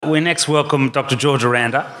We next welcome Dr. George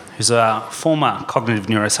Aranda, who's a former cognitive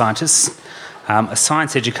neuroscientist, a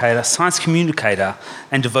science educator, science communicator,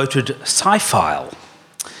 and devoted sci-phile.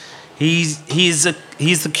 He's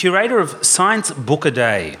the curator of Science Book a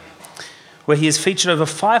Day, where he has featured over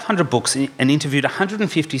 500 books and interviewed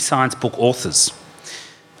 150 science book authors.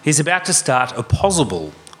 He's about to start a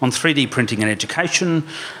Pozible on 3D printing and education,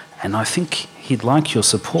 and I think he'd like your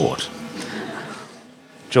support.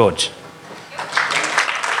 George.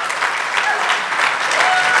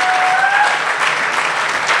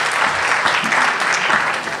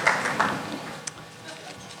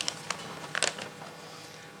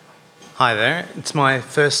 Hi there, it's my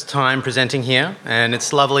first time presenting here, and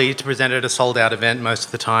it's lovely to present at a sold-out event most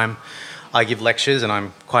of the time. I give lectures and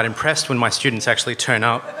I'm quite impressed when my students actually turn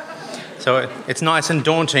up. So it's nice and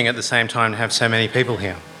daunting at the same time to have so many people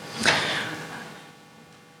here.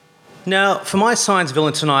 Now, for my science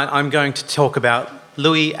villain tonight, I'm going to talk about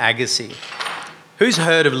Louis Agassiz. Who's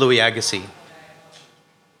heard of Louis Agassiz?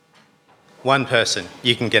 One person.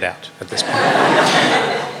 You can get out at this point.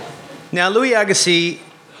 Now, Louis Agassiz,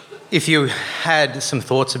 if you had some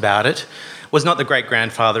thoughts about it, was not the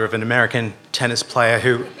great-grandfather of an American tennis player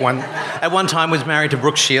who at one time was married to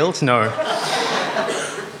Brooke Shields, no.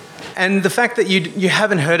 And the fact that you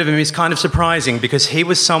haven't heard of him is kind of surprising because he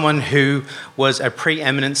was someone who was a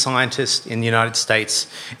preeminent scientist in the United States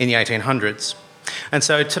in the 1800s. And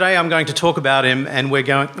so today I'm going to talk about him, and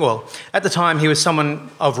at the time he was someone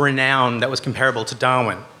of renown that was comparable to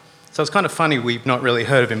Darwin. So it's kind of funny we've not really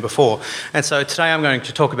heard of him before. And so today I'm going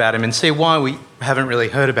to talk about him and see why we haven't really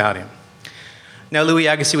heard about him. Now, Louis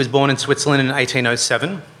Agassiz was born in Switzerland in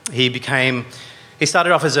 1807. He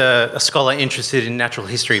started off as a scholar interested in natural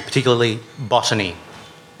history, particularly botany.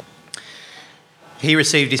 He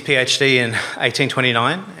received his PhD in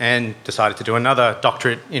 1829 and decided to do another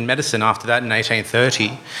doctorate in medicine after that in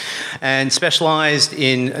 1830 and specialised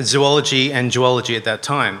in zoology and geology at that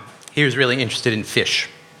time. He was really interested in fish.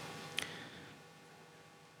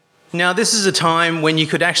 Now, this is a time when you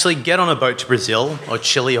could actually get on a boat to Brazil or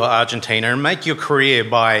Chile or Argentina and make your career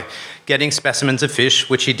by getting specimens of fish,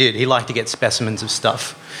 which he did. He liked to get specimens of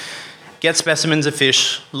stuff. Get specimens of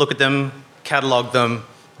fish, look at them, catalogue them,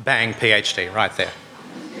 bang, PhD, right there.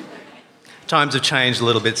 Times have changed a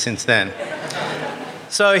little bit since then.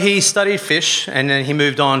 So he studied fish, and then he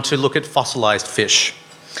moved on to look at fossilised fish.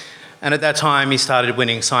 And at that time, he started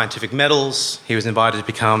winning scientific medals. He was invited to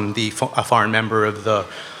become a foreign member of the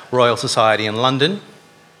Royal Society in London.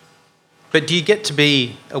 But do you get to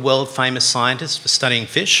be a world-famous scientist for studying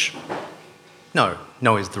fish? No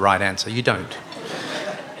is the right answer. You don't.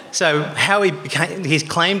 So how his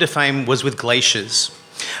claim to fame was with glaciers.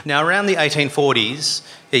 Now, around the 1840s,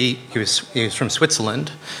 he was from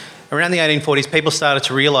Switzerland. Around the 1840s, people started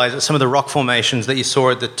to realise that some of the rock formations that you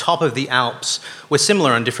saw at the top of the Alps were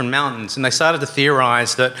similar on different mountains, and they started to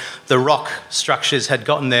theorise that the rock structures had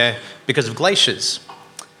gotten there because of glaciers.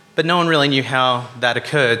 But no one really knew how that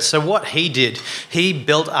occurred. So what he did, he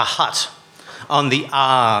built a hut on the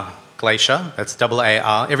R Glacier. That's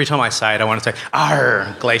A-A-R. Every time I say it, I want to say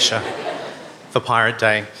R Glacier for Pirate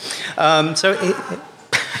Day.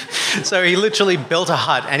 So he literally built a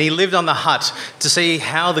hut, and he lived on the hut to see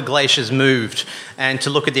how the glaciers moved and to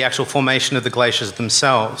look at the actual formation of the glaciers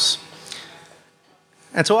themselves.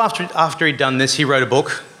 And so after he'd done this, he wrote a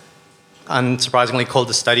book, unsurprisingly called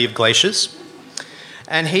The Study of Glaciers.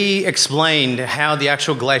 And he explained how the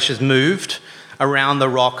actual glaciers moved around the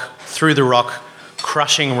rock, through the rock,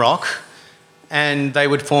 crushing rock, and they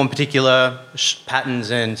would form particular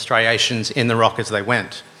patterns and striations in the rock as they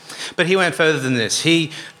went. But he went further than this.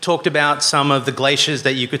 He talked about some of the glaciers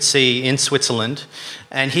that you could see in Switzerland,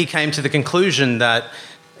 and he came to the conclusion that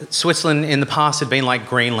Switzerland in the past had been like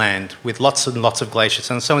Greenland with lots and lots of glaciers.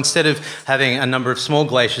 And so instead of having a number of small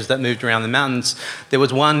glaciers that moved around the mountains, there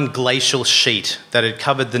was one glacial sheet that had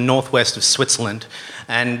covered the northwest of Switzerland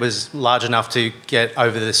and was large enough to get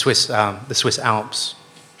over the Swiss Alps.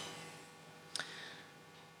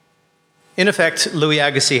 In effect, Louis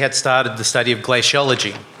Agassiz had started the study of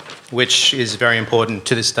glaciology, which is very important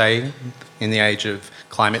to this day in the age of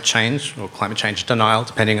climate change or climate change denial,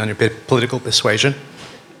 depending on your political persuasion.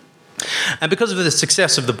 And because of the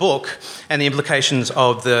success of the book and the implications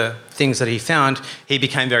of the things that he found, he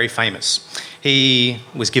became very famous. He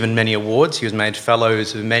was given many awards. He was made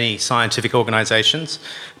fellows of many scientific organisations.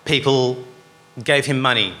 People gave him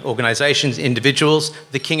money, organisations, individuals.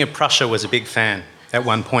 The King of Prussia was a big fan at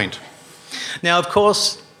one point. Now, of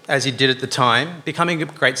course, as he did at the time, becoming a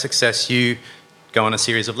great success, you go on a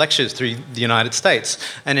series of lectures through the United States.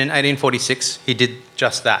 And in 1846, he did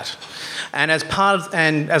just that. And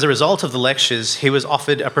as a result of the lectures, he was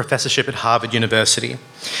offered a professorship at Harvard University.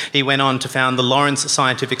 He went on to found the Lawrence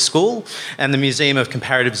Scientific School and the Museum of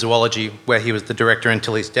Comparative Zoology, where he was the director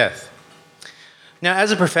until his death. Now,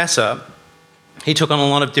 as a professor, he took on a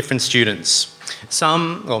lot of different students.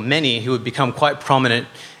 Many who would become quite prominent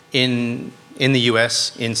in the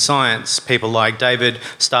US in science. People like David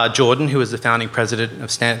Starr Jordan, who was the founding president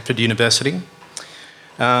of Stanford University.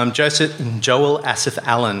 Joel Asaph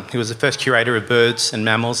Allen, who was the first curator of birds and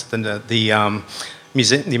mammals at the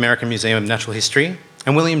American Museum of Natural History.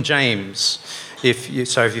 And William James, if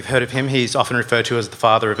you've heard of him, he's often referred to as the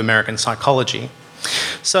father of American psychology.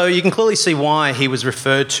 So you can clearly see why he was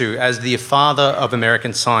referred to as the father of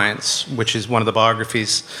American science, which is one of the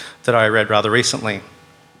biographies that I read rather recently.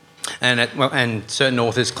 And certain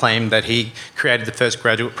authors claim that he created the first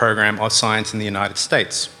graduate program of science in the United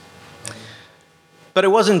States. But it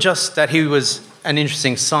wasn't just that he was an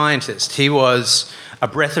interesting scientist. He was a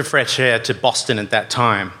breath of fresh air to Boston at that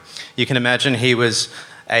time. You can imagine he was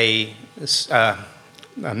a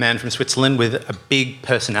man from Switzerland with a big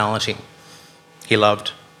personality. He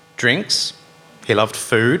loved drinks, he loved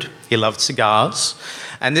food, he loved cigars,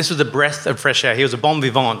 and this was a breath of fresh air. He was a bon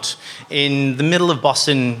vivant in the middle of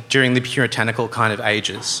Boston during the puritanical kind of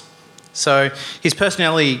ages. So his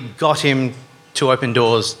personality got him to open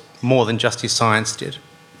doors more than just his science did.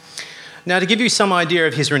 Now, to give you some idea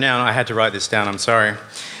of his renown, I had to write this down, I'm sorry.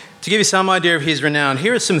 To give you some idea of his renown,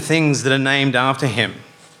 here are some things that are named after him.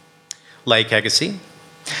 Lake Agassiz.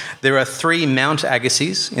 There are 3 Mount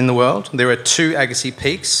Agassiz in the world. There are 2 Agassiz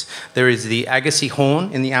peaks. There is the Agassiz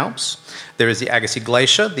Horn in the Alps. There is the Agassiz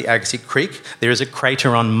Glacier, the Agassiz Creek. There is a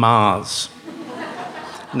crater on Mars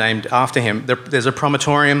named after him. There's a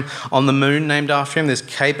promontorium on the moon named after him. There's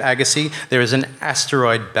Cape Agassiz. There is an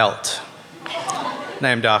asteroid belt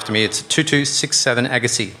named after me. It's 2267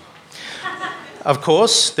 Agassiz. Of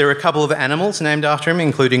course, there are a couple of animals named after him,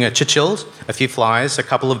 including a chichild, a few flies, a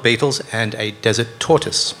couple of beetles, and a desert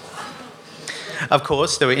tortoise. Of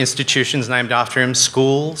course, there were institutions named after him,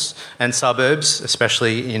 schools and suburbs,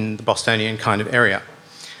 especially in the Bostonian kind of area.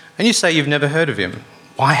 And you say you've never heard of him.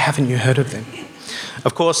 Why haven't you heard of him?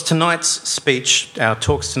 Of course, tonight's speech, our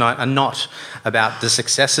talks tonight, are not about the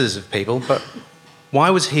successes of people, but why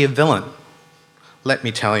was he a villain? Let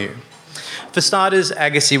me tell you. For starters,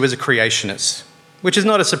 Agassiz was a creationist, which is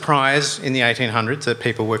not a surprise in the 1800s that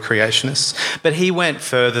people were creationists, but he went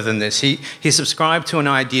further than this. He subscribed to an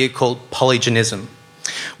idea called polygenism,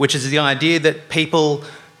 which is the idea that people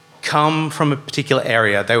come from a particular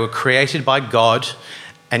area. They were created by God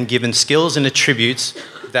and given skills and attributes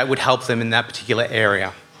that would help them in that particular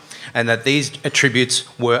area, and that these attributes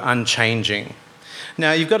were unchanging.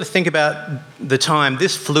 Now, you've got to think about the time.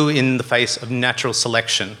 This flew in the face of natural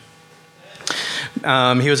selection.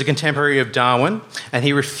 He was a contemporary of Darwin, and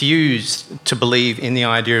he refused to believe in the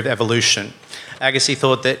idea of evolution. Agassiz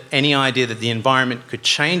thought that any idea that the environment could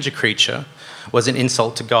change a creature was an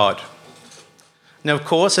insult to God. Now, of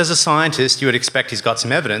course, as a scientist, you would expect he's got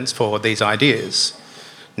some evidence for these ideas.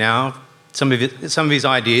 Now, some of his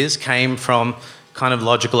ideas came from kind of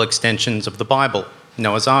logical extensions of the Bible,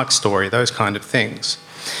 Noah's Ark story, those kind of things.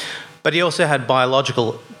 But he also had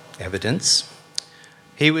biological evidence.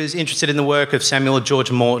 He was interested in the work of Samuel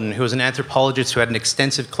George Morton, who was an anthropologist who had an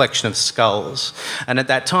extensive collection of skulls. And at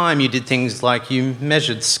that time, you did things like you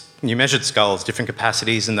measured skulls, different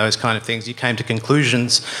capacities and those kind of things. You came to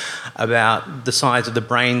conclusions about the size of the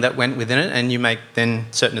brain that went within it, and you make then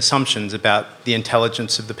certain assumptions about the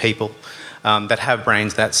intelligence of the people that have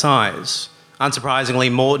brains that size.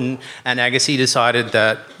 Unsurprisingly, Morton and Agassiz decided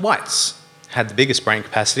that whites had the biggest brain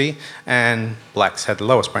capacity and blacks had the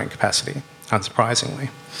lowest brain capacity. Unsurprisingly.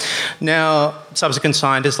 Now, subsequent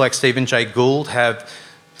scientists like Stephen Jay Gould have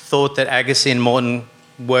thought that Agassiz and Morton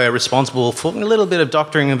were responsible for a little bit of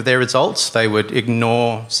doctoring of their results. They would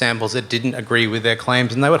ignore samples that didn't agree with their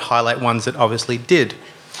claims, and they would highlight ones that obviously did.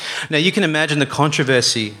 Now, you can imagine the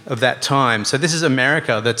controversy of that time. So this is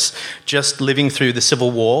America that's just living through the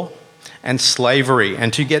Civil War and slavery,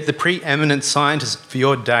 and to get the preeminent scientists for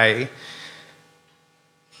your day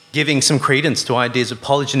giving some credence to ideas of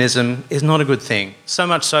polygenism is not a good thing. So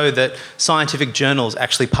much so that scientific journals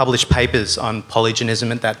actually published papers on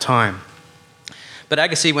polygenism at that time. But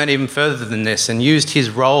Agassiz went even further than this and used his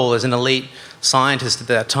role as an elite scientist at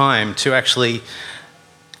that time to actually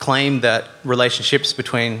claim that relationships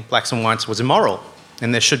between blacks and whites was immoral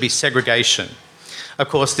and there should be segregation. Of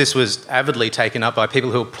course, this was avidly taken up by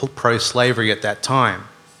people who were pro-slavery at that time.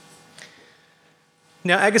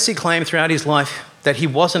 Now, Agassiz claimed throughout his life that he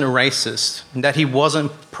wasn't a racist, that he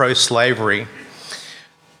wasn't pro-slavery.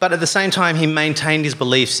 But at the same time, he maintained his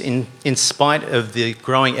beliefs in spite of the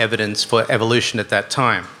growing evidence for evolution at that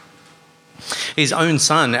time. His own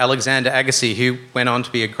son, Alexander Agassiz, who went on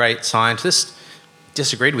to be a great scientist,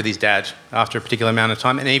 disagreed with his dad after a particular amount of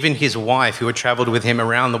time. And even his wife, who had travelled with him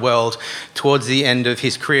around the world towards the end of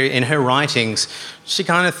his career, in her writings, she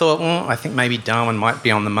kind of thought, well, I think maybe Darwin might be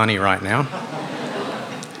on the money right now.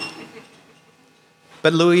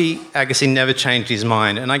 But Louis Agassiz never changed his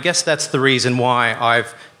mind, and I guess that's the reason why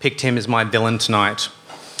I've picked him as my villain tonight.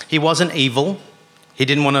 He wasn't evil. He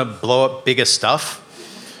didn't want to blow up bigger stuff.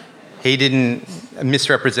 He didn't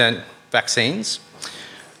misrepresent vaccines.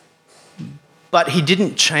 But he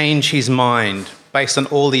didn't change his mind based on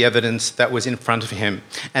all the evidence that was in front of him.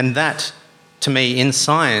 And that, to me, in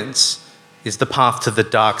science, is the path to the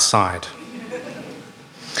dark side.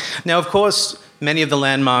 Now, of course, many of the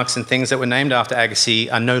landmarks and things that were named after Agassiz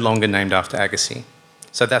are no longer named after Agassiz.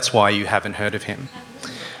 So that's why you haven't heard of him.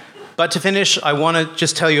 But to finish, I want to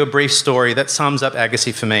just tell you a brief story that sums up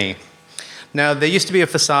Agassiz for me. Now, there used to be a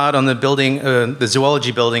facade on the building, the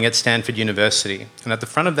zoology building at Stanford University. And at the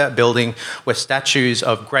front of that building were statues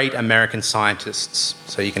of great American scientists.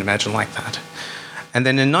 So you can imagine like that. And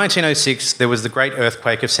then in 1906, there was the great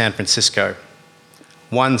earthquake of San Francisco.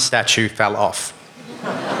 One statue fell off.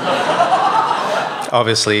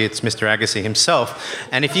 Obviously, it's Mr. Agassiz himself.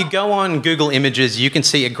 And if you go on Google Images, you can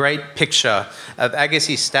see a great picture of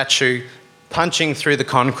Agassiz's statue punching through the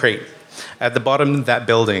concrete at the bottom of that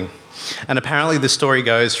building. And apparently the story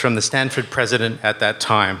goes from the Stanford president at that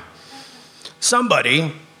time.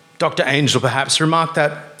 Somebody, Dr. Angel perhaps, remarked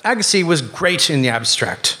that Agassiz was great in the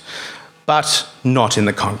abstract, but not in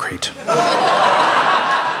the concrete.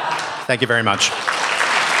 Thank you very much.